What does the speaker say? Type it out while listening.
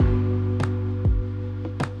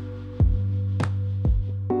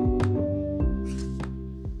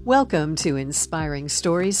Welcome to Inspiring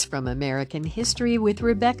Stories from American History with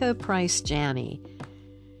Rebecca Price Janney.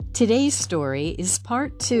 Today's story is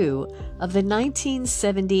part 2 of the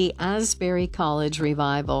 1970 Asbury College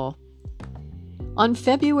revival. On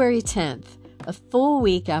February 10th, a full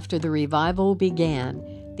week after the revival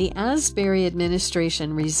began, the Asbury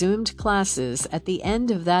administration resumed classes at the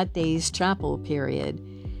end of that day's chapel period.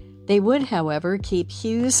 They would, however, keep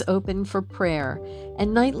Hughes open for prayer,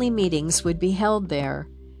 and nightly meetings would be held there.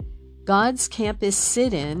 God's campus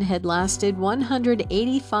sit-in had lasted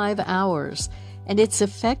 185 hours, and its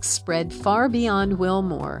effects spread far beyond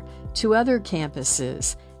Wilmore to other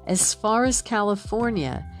campuses, as far as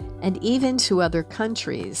California, and even to other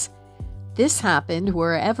countries. This happened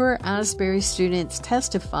wherever Asbury students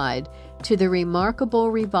testified to the remarkable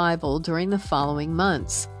revival during the following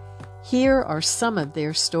months. Here are some of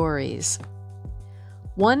their stories.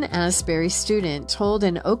 One Asbury student told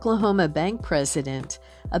an Oklahoma bank president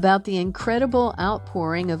about the incredible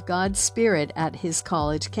outpouring of God's Spirit at his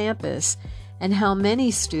college campus and how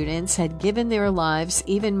many students had given their lives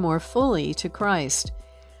even more fully to Christ.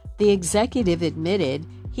 The executive admitted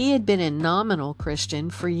he had been a nominal Christian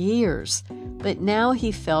for years, but now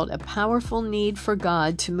he felt a powerful need for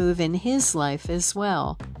God to move in his life as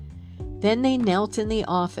well. Then they knelt in the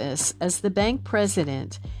office as the bank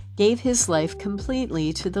president gave his life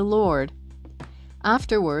completely to the Lord.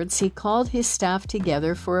 Afterwards, he called his staff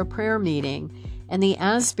together for a prayer meeting, and the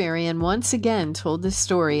Asburian once again told the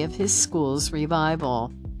story of his school's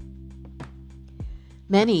revival.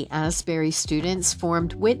 Many Asbury students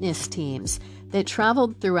formed witness teams that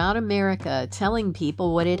traveled throughout America telling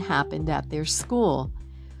people what had happened at their school.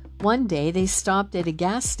 One day, they stopped at a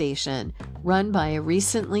gas station run by a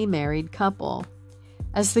recently married couple.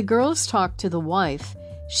 As the girls talked to the wife,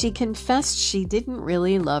 she confessed she didn't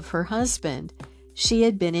really love her husband. She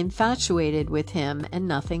had been infatuated with him and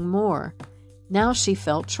nothing more. Now she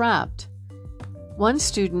felt trapped. One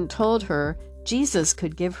student told her Jesus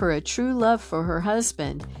could give her a true love for her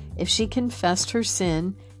husband if she confessed her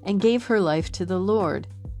sin and gave her life to the Lord.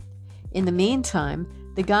 In the meantime,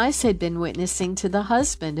 the guys had been witnessing to the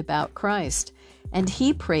husband about Christ, and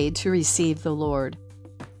he prayed to receive the Lord.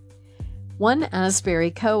 One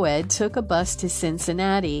Asbury co-ed took a bus to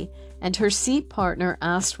Cincinnati, and her seat partner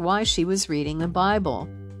asked why she was reading the Bible.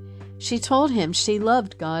 She told him she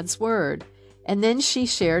loved God's Word, and then she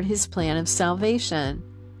shared his plan of salvation.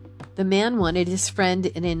 The man wanted his friend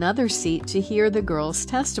in another seat to hear the girl's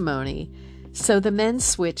testimony, so the men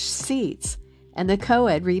switched seats, and the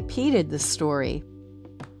co-ed repeated the story.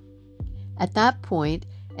 At that point,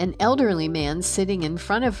 an elderly man sitting in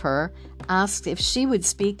front of her asked if she would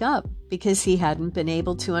speak up because he hadn't been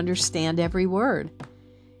able to understand every word.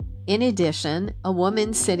 In addition, a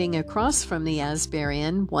woman sitting across from the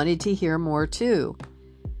Asburian wanted to hear more too.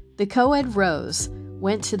 The co-ed rose,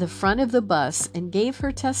 went to the front of the bus, and gave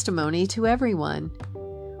her testimony to everyone.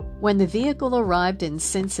 When the vehicle arrived in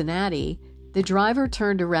Cincinnati, the driver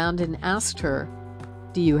turned around and asked her,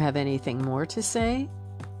 "Do you have anything more to say?"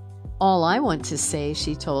 "All I want to say,"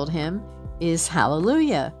 she told him, "is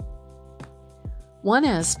hallelujah." One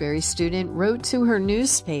Asbury student wrote to her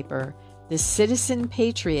newspaper, The Citizen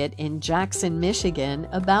Patriot in Jackson, Michigan,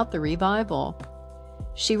 about the revival.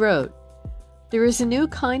 She wrote, "There is a new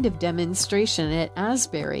kind of demonstration at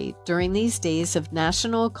Asbury during these days of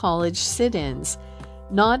national college sit-ins,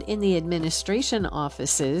 not in the administration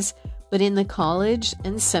offices, but in the college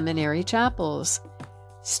and seminary chapels.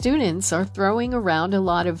 Students are throwing around a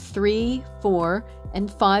lot of 3, 4, and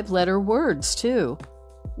 5-letter words, too.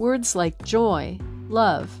 Words like joy,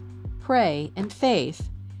 love, pray, and faith.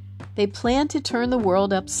 They plan to turn the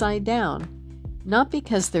world upside down, not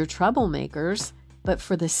because they're troublemakers, but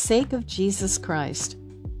for the sake of Jesus Christ."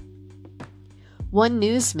 One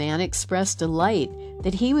newsman expressed delight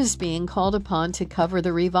that he was being called upon to cover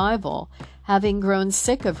the revival, having grown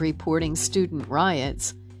sick of reporting student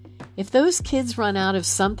riots. "If those kids run out of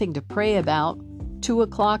something to pray about 2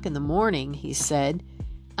 o'clock in the morning," he said,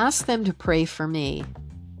 "ask them to pray for me."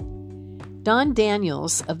 Don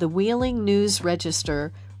Daniels of the Wheeling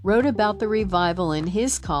News-Register wrote about the revival in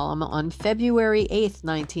his column on February 8,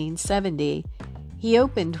 1970. He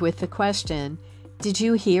opened with the question, "Did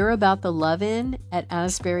you hear about the love-in at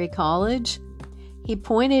Asbury College?" He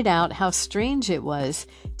pointed out how strange it was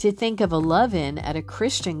to think of a love-in at a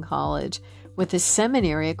Christian college, with a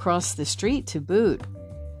seminary across the street to boot.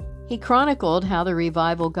 He chronicled how the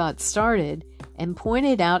revival got started and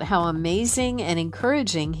pointed out how amazing and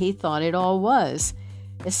encouraging he thought it all was,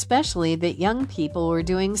 especially that young people were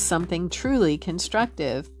doing something truly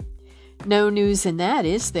constructive. "No news in that,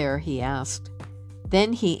 is there?" he asked.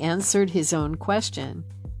 Then he answered his own question.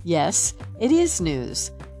 Yes, it is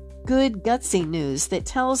news. Good, gutsy news that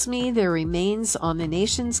tells me there remains on the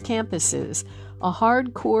nation's campuses a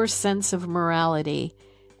hardcore sense of morality,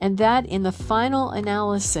 and that in the final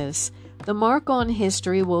analysis, the mark on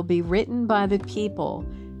history will be written by the people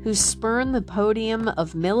who spurn the podium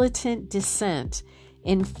of militant dissent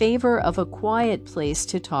in favor of a quiet place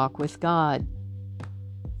to talk with God.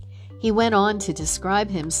 He went on to describe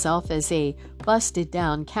himself as a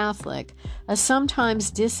busted-down Catholic, a sometimes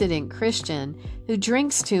dissident Christian who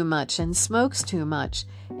drinks too much and smokes too much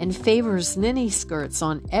and favors ninny skirts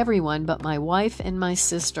on everyone but my wife and my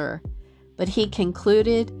sister. But he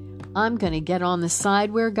concluded, I'm going to get on the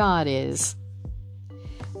side where God is.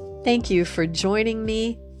 Thank you for joining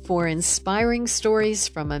me for Inspiring Stories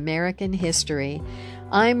from American History.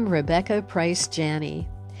 I'm Rebecca Price Janney.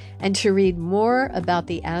 And to read more about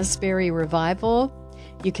the Asbury Revival,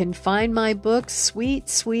 you can find my book, Sweet,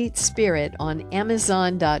 Sweet Spirit, on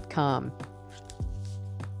Amazon.com.